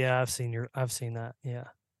 Oh yeah, I've seen that. Yeah.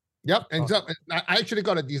 Yep. And so I actually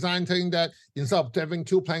got a design saying that instead of having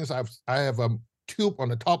two planks, I have a tube on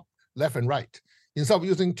the top, left and right. Instead of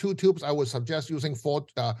using two tubes, I would suggest using four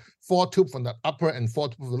tubes from the upper and 4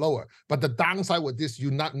 tubes from the lower. But the downside with this,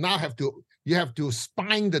 you have to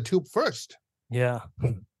spine the tube first. Yeah.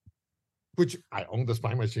 Which I own the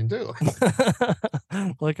spine machine too.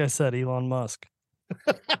 Like I said, Elon Musk.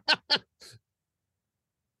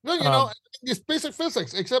 Well, it's basic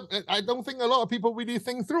physics, except I don't think a lot of people really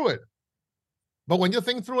think through it. But when you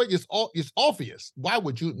think through it, it's obvious. Why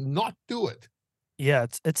would you not do it? Yeah,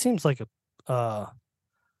 it seems like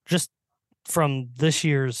just from this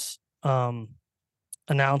year's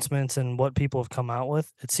announcements and what people have come out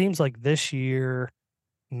with, it seems like this year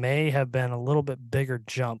may have been a little bit bigger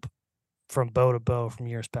jump from bow to bow from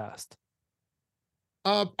years past.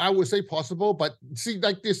 I would say possible, but see,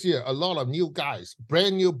 like this year, a lot of new guys,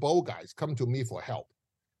 brand new bow guys, come to me for help,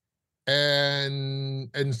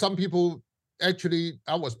 and some people actually,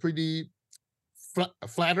 I was pretty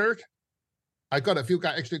flattered. I got a few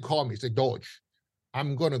guys actually call me, say, Dorge,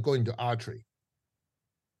 I'm gonna go into archery.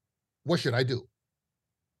 What should I do?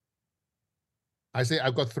 I say,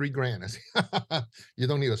 I've got $3,000. I say, you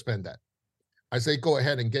don't need to spend that. I say, go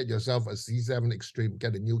ahead and get yourself a Z7 Extreme,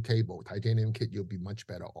 get a new cable, titanium kit, you'll be much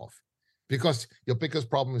better off. Because your biggest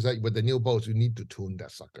problem is that with the new bows, you need to tune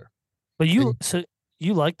that sucker. But so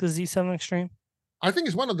you like the Z7 Extreme? I think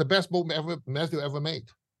it's one of the best bows Matthew ever made.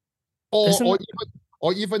 Or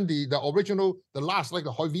even the original, the last, like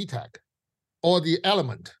the Hoy VTEC, or the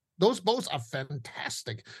Element. Those bows are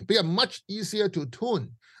fantastic. They are much easier to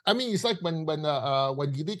tune. I mean, it's like when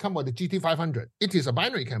you did come with the GT500, it is a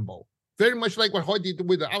binary cam bow, very much like what Hoy did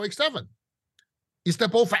with the RX7. Is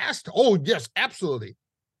that bow fast? Oh yes, absolutely.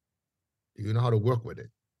 Do you know how to work with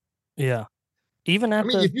it? Yeah. Even at I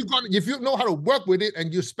mean, if you know how to work with it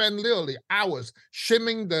and you spend literally hours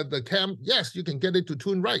shimming the cam, yes, you can get it to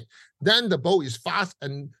tune right. Then the bow is fast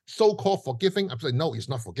and so-called forgiving. I'm saying no, it's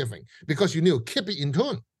not forgiving because you need to keep it in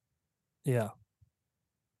tune. Yeah.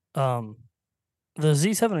 The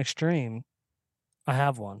Z7 Extreme, I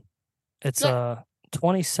have one. It's Yeah.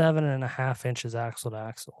 27.5 inches axle to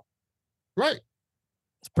axle. Right.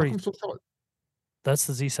 It's How pretty. come so short? That's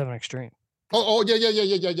the Z7 Extreme. Oh, yeah.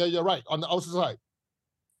 You're right. On the outside side.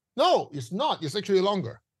 No, it's not. It's actually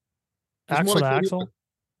longer. It's more Axle like to 31. axle.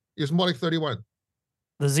 It's more like 31.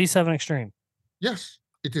 The Z7 Extreme. Yes,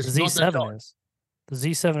 it The is not that Z7 short. is. The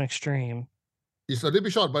Z7 Extreme. It's a little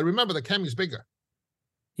bit short, but remember the cam is bigger.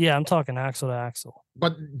 Yeah, I'm talking axle to axle.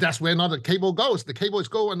 But that's where not the cable goes. The cable is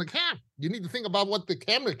go on the cam. You need to think about what the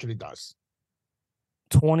cam actually does.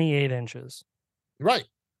 28 inches. Right.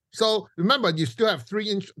 So remember, you still have 2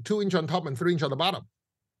 inch on top and 3 inch on the bottom.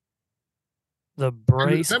 The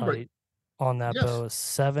brace remember, height on that yes, bow is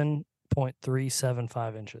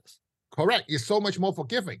 7.375 inches. correct. It's so much more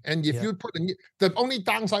forgiving. And if Yeah. you put the only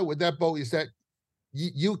downside with that bow is that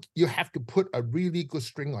you have to put a really good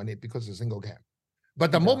string on it because it's a single cam.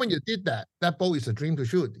 But the Yeah. moment you did that, that bow is a dream to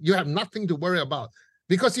shoot. You have nothing to worry about.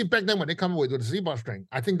 Because see, back then when they come with the Z-bar string,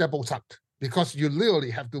 I think that bow sucked because you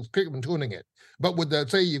literally have to keep on tuning it. But with the,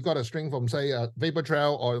 say, you've got a string from, say, Vapor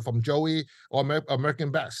Trail or from Joey or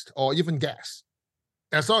American Best or even Gas,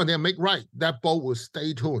 as long as they make right, that bow will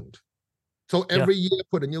stay tuned. So every year,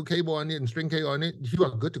 put a new cable on it and string cable on it, you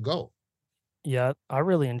are good to go. Yeah, I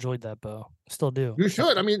really enjoyed that bow. Still do. You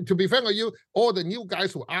should. I mean, to be fair with you, all the new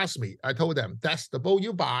guys who ask me, I told them that's the bow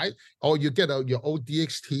you buy, or you get your old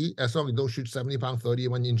DXT as long as you don't shoot 70-pound,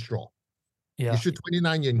 31-inch draw. Yeah. You shoot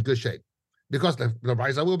 29, you're in good shape because the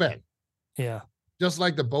riser will bend. Yeah. Just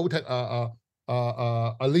like the bow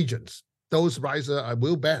Allegiance, those riser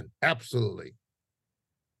will bend. Absolutely.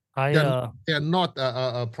 They're not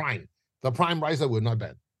prime. The prime riser will not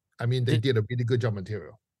bend. I mean, they did a really good job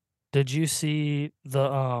material. Did you see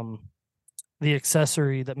the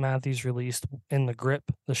accessory that Matthews released in the grip,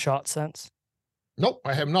 the shot sense? Nope,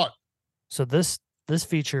 I have not. So this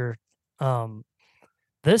feature,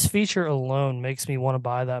 this feature alone makes me want to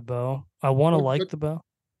buy that bow. I want to like the bow.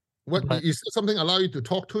 What is something allow you to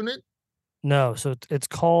talk tune it? No, so it's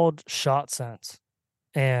called Shot Sense,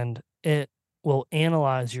 and it will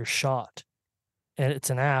analyze your shot, and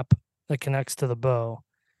it's an app that connects to the bow,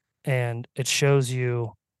 and it shows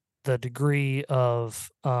you the degree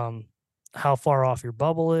of how far off your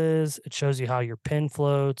bubble is. It shows you how your pin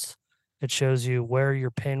floats. It shows you where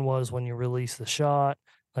your pin was when you release the shot.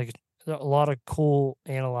 Like a lot of cool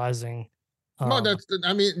analyzing. No, that's.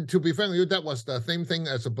 I mean, to be frank with you, that was the same thing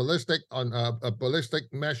as a ballistic on a ballistic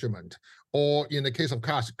measurement, or in the case of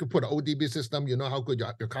cars, you could put an ODB system. You know how good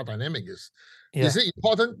your car dynamic is. Yeah. Is it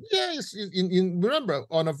important? Yes. Remember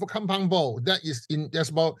on a compound bow, that is in. That's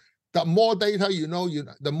about the more data you know,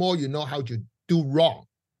 the more you know how to do wrong.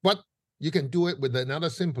 But you can do it with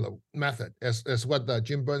another simpler method, as what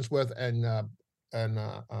Jim Burnsworth and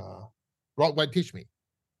Rod White teach me.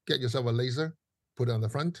 Get yourself a laser, put it on the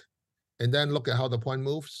front, and then look at how the point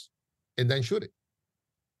moves, and then shoot it.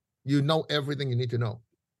 You know everything you need to know.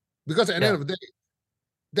 Because at the end of the day,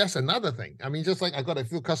 that's another thing. I mean, just like I got a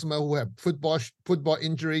few customers who have football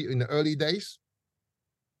injury in the early days,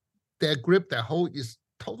 their grip, their hold is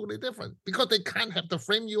totally different because they can't have the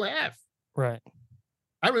frame you have. Right.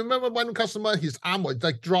 I remember one customer, his arm was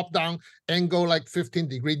like drop down and go like 15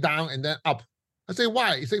 degree down and then up. I say,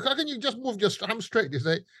 why? He said, how can you just move your arm straight? He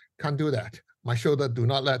say, can't do that. My shoulder do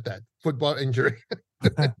not let that. Football injury.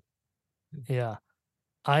 Yeah.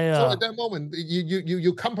 So at that moment,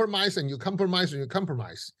 you compromise and you compromise and you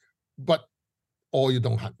compromise, but or you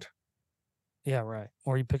don't hunt. Yeah, right.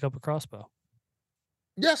 Or you pick up a crossbow.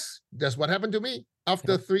 Yes, that's what happened to me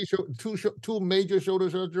after two major shoulder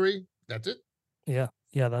surgery. That's it. Yeah,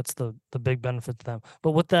 yeah, that's the big benefit to them.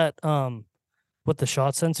 But with that, with the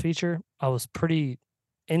shot sense feature, I was pretty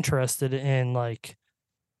interested in like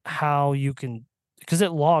how you can, because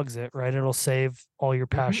it logs it, right? It'll save all your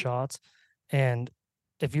past shots, and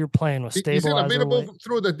if you're playing with stabilizer, is it available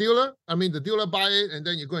through the dealer? I mean, the dealer buy it and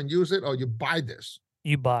then you go and use it, or you buy this?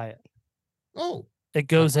 You buy it. Oh, it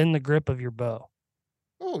goes in the grip of your bow.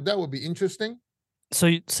 Oh, that would be interesting.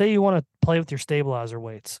 So say you want to play with your stabilizer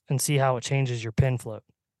weights and see how it changes your pin float.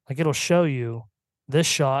 Like it'll show you this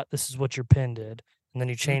shot, this is what your pin did. and then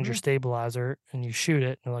you change your stabilizer and you shoot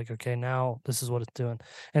it, and you're like, okay, now this is what it's doing.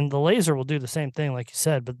 And the laser will do the same thing, like you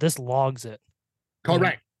said, but this logs it.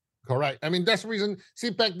 Correct. Correct. I mean, that's the reason.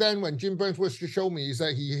 See, back then when Jim Burns was to show me, he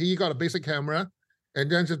said he got a basic camera, and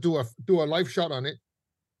then to do a live shot on it,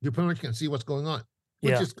 you pretty much can see what's going on,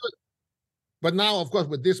 which is good. But now, of course,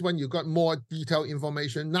 with this one, you got more detailed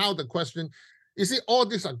information. Now the question, you see, all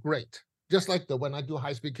these are great. Just like when I do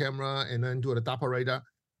high-speed camera and then do the Doppler radar,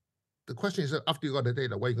 the question is, after you got the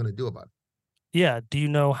data, what are you going to do about it? Yeah. Do you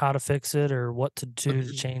know how to fix it or what to do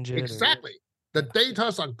to change it? Exactly. The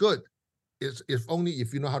data are good. It's if only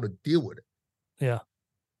if you know how to deal with it. Yeah.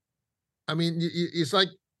 I mean, it's like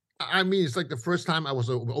the first time I was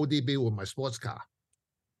an ODB with my sports car.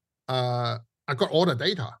 I got all the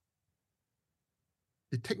data.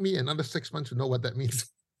 It took me another 6 months to know what that means.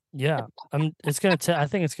 Yeah. I think it's going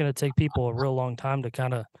to take people a real long time to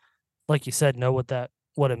kind of, like you said, know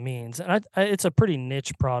what it means. And it's a pretty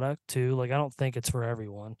niche product too. Like, I don't think it's for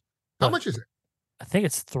everyone. How much is it? I think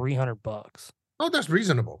it's $300. Oh, that's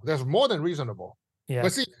reasonable. That's more than reasonable. Yeah.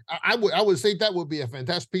 But see, I would say that would be a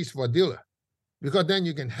fantastic piece for a dealer, because then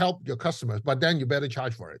you can help your customers, but then you better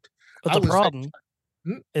charge for it. But the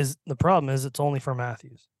problem is it's only for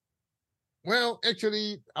Matthews. Well,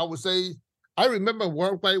 actually, I would say I remember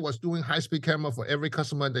Worldwide was doing high-speed camera for every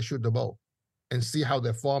customer that shoot the bow and see how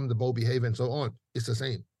they form, the bow behave, and so on. It's the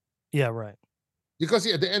same. Yeah, right. Because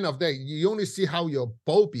at the end of the day, you only see how your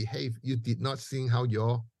bow behave. You did not see how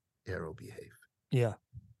your arrow behave. Yeah.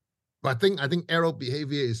 But I think arrow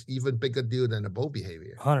behavior is even bigger deal than the bow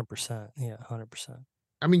behavior. 100%. Yeah, 100%.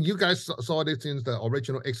 I mean, you guys saw this since the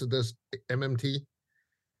original Exodus MMT,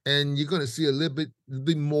 and you're going to see a little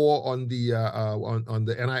bit more on the on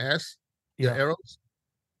the NIS, the arrows.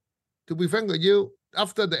 To be frank with you,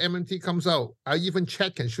 after the MMT comes out, I even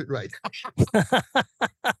check and shoot right.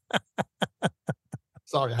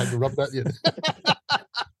 Sorry, I had to rub that in.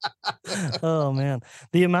 Oh man,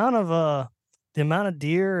 the amount of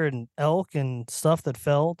deer and elk and stuff that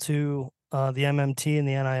fell to the MMT and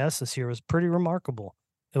the NIS this year was pretty remarkable.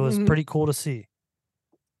 It was pretty cool to see.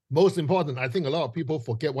 Most important, I think a lot of people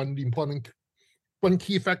forget one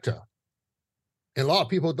key factor, and a lot of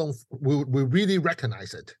people will really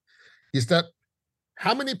recognize it, is that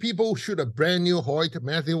how many people shoot a brand new Hoyt,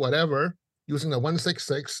 Matthew, whatever, using the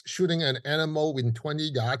 166, shooting an animal in 20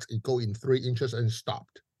 yards, it go in 3 inches and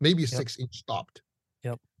stopped, maybe 6 inch stopped.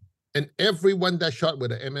 Yep. And everyone that shot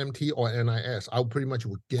with an MMT or NIS, I pretty much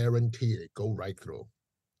would guarantee it go right through.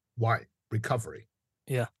 Why? Recovery.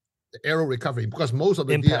 Yeah. The arrow recovery, because most of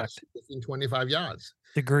the deer within 25 yards.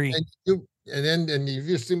 Degree. And if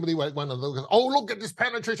you simply want to look, oh, look at this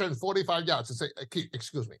penetration, 45 yards, and say,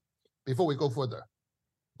 excuse me, before we go further,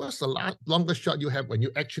 what's the longest shot you have when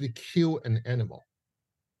you actually kill an animal?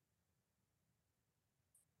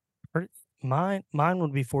 Mine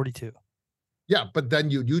would be 42. Yeah, but then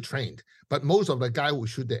you trained. But most of the guy who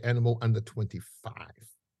shoot the animal under 25.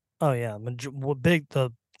 Oh yeah,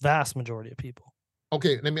 the vast majority of people.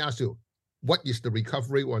 Okay, let me ask you, what is the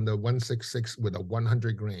recovery on the 166 with a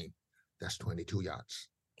 100 grain? That's 22 yards.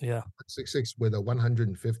 Yeah. 166 with a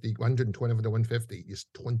 150, 120 with a 150 is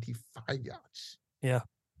 25 yards. Yeah.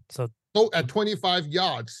 So at 25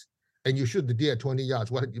 yards, and you shoot the deer at 20 yards,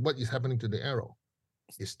 what is happening to the arrow?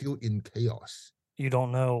 It's still in chaos. You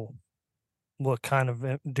don't know what kind of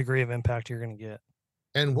degree of impact you're going to get.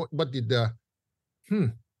 And what did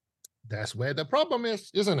that's where the problem is,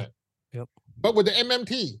 isn't it? Yep. But with the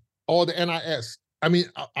MMT or the NIS, I mean,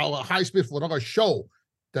 our high-speed photographer show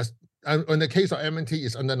that's in the case of MMT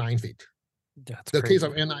is under 9 feet. That's the crazy. case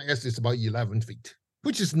of NIS is about 11 feet,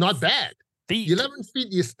 which is not bad. Feet. 11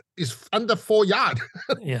 feet is under 4 yards.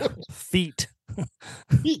 Yeah, feet.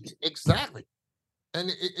 Feet, exactly.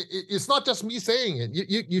 And it's not just me saying it.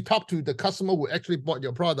 You talk to the customer who actually bought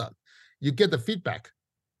your product. You get the feedback.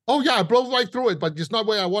 Oh yeah, I blow right through it, but it's not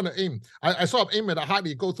where I want to aim. I saw him aim at a heart,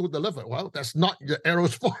 you go through the liver. Well, that's not your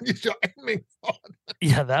arrow's fault. It's your aiming fault.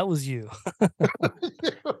 Yeah, that was you.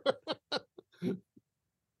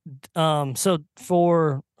 So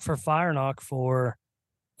for Firenock for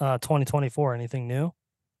 2024, anything new?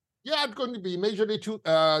 Yeah, it's going to be majorly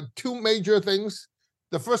two major things.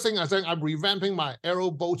 The first thing I think, I'm revamping my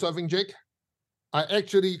arrow bow surfing jig. I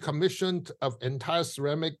actually commissioned an entire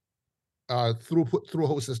ceramic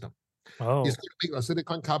through-hole system. Oh. It's going to make a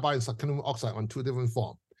silicon carbide and silicon oxide on 2 different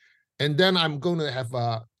forms. And then I'm going to have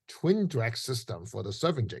a twin drag system for the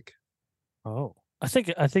surfing jig. Oh, I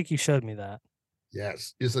think you showed me that.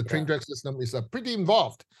 Yes, it's a twin drag system. It's pretty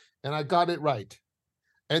involved, and I got it right.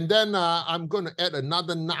 And then I'm going to add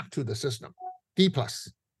another knock to the system, D+.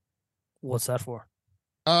 What's that for?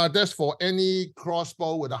 That's for any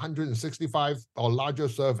crossbow with 165 or larger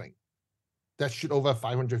serving. That shoot over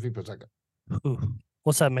 500 feet per second. Ooh.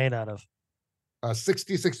 What's that made out of?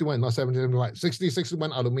 6061, not 7075.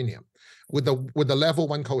 6061 aluminum with the level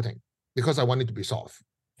 1 coating because I want it to be soft.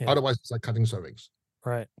 Yeah. Otherwise, it's like cutting servings.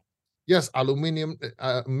 Right. Yes, aluminum,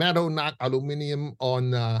 metal knock aluminum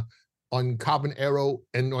on carbon arrow,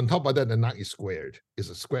 and on top of that, the knock is squared. It's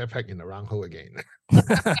a square peg in a round hole again.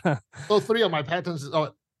 So 4 of my patterns is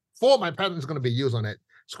going to be used on it.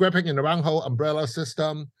 Square peg in the round hole, umbrella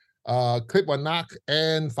system, clip-on knock,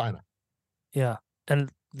 and Firenock. Yeah.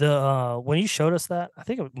 And the when you showed us that, I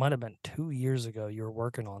think it might have been 2 years ago you were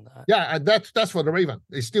working on that. Yeah, that's for the Raven.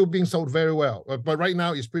 It's still being sold very well. But right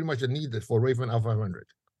now, it's pretty much needed for Raven Alpha 500.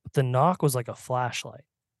 The knock was like a flashlight.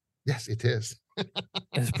 Yes, it is.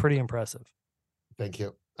 It's pretty impressive. Thank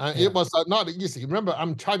you. It was not easy. Remember,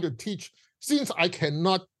 I'm trying to teach, since I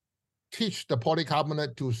cannot teach the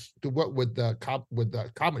polycarbonate to work with the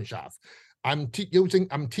carbon shaft. I'm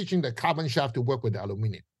teaching the carbon shaft to work with the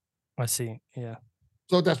aluminum. I see. Yeah.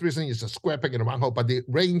 So that's the reason it's a square peg in a round hole, but the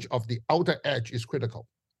range of the outer edge is critical.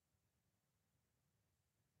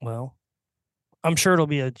 Well, I'm sure it'll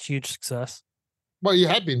be a huge success. Well, it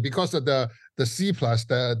had been because of the C plus,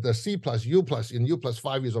 the C plus, U plus in U plus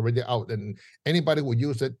 5 is already out, and anybody who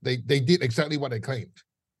use it, they did exactly what they claimed.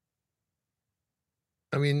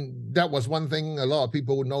 I mean, that was one thing a lot of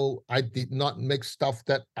people know. I did not make stuff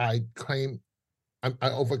that I claim, I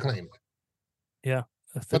overclaimed. Yeah.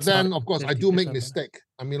 But then, of course, I do make mistake.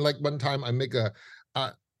 I mean, like one time I make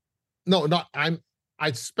I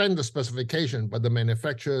spend the specification, but the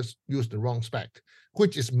manufacturers use the wrong spec,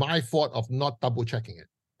 which is my fault of not double checking it.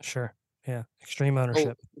 Sure. Yeah. Extreme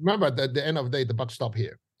ownership. So remember that at the end of the day, the buck stop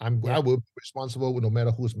here. I will be responsible no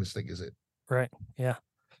matter whose mistake is it. Right. Yeah.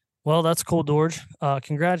 Well, that's cool, Dorge.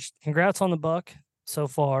 Congrats on the buck so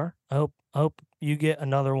far. I hope you get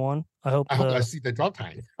another one. I hope I see the drop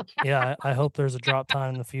time. Yeah, I hope there's a drop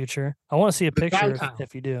time in the future. I want to see a picture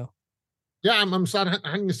if you do. Yeah, I'm starting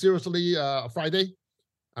hunting seriously Friday.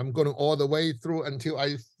 I'm going all the way through until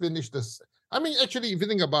I finish this. I mean, actually, if you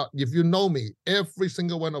think about, if you know me, every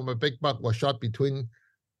single one of my big buck was shot between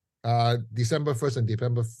December 1st and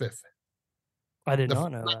December 5th. I did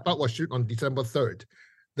not know that. Buck was shot on December 3rd.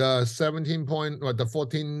 The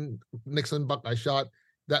 14 Nixon buck I shot,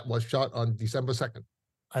 that was shot on December 2nd.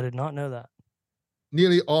 I did not know that.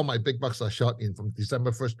 Nearly all my big bucks are shot in from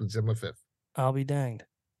December 1st to December 5th. I'll be danged.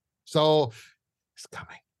 So it's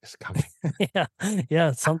coming. It's coming. Yeah,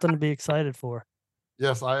 it's something to be excited for.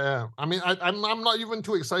 Yes, I am. I mean, I'm not even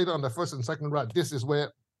too excited on the first and second run. This is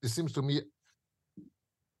where it seems to me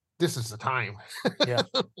this is the time. Yeah.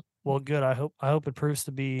 Well, good. I hope it proves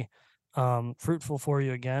to be fruitful for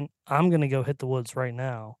you again. I'm gonna go hit the woods right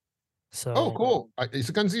now. So cool. Is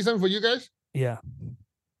it gun season for you guys? Yeah.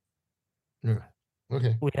 Yeah.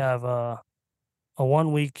 Okay. We have a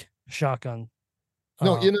 1 week shotgun.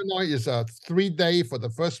 No, Illinois is a 3-day for the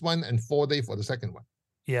first one and 4-day for the second one.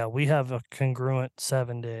 Yeah, we have a congruent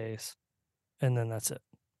 7 days, and then that's it.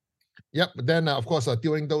 Yep. But then, of course,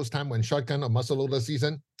 during those time when shotgun or muzzleloader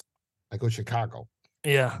season, I go to Chicago.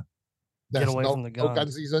 Yeah. Get away from the gun. No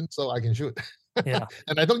gun season, so I can shoot. Yeah.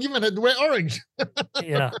 And I don't even have to wear orange.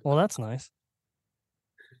 Yeah. Well, that's nice.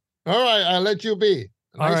 All right. I'll let you be.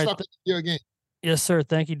 All nice right. talking to you again. Yes, sir.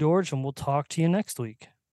 Thank you, Dorge, and we'll talk to you next week.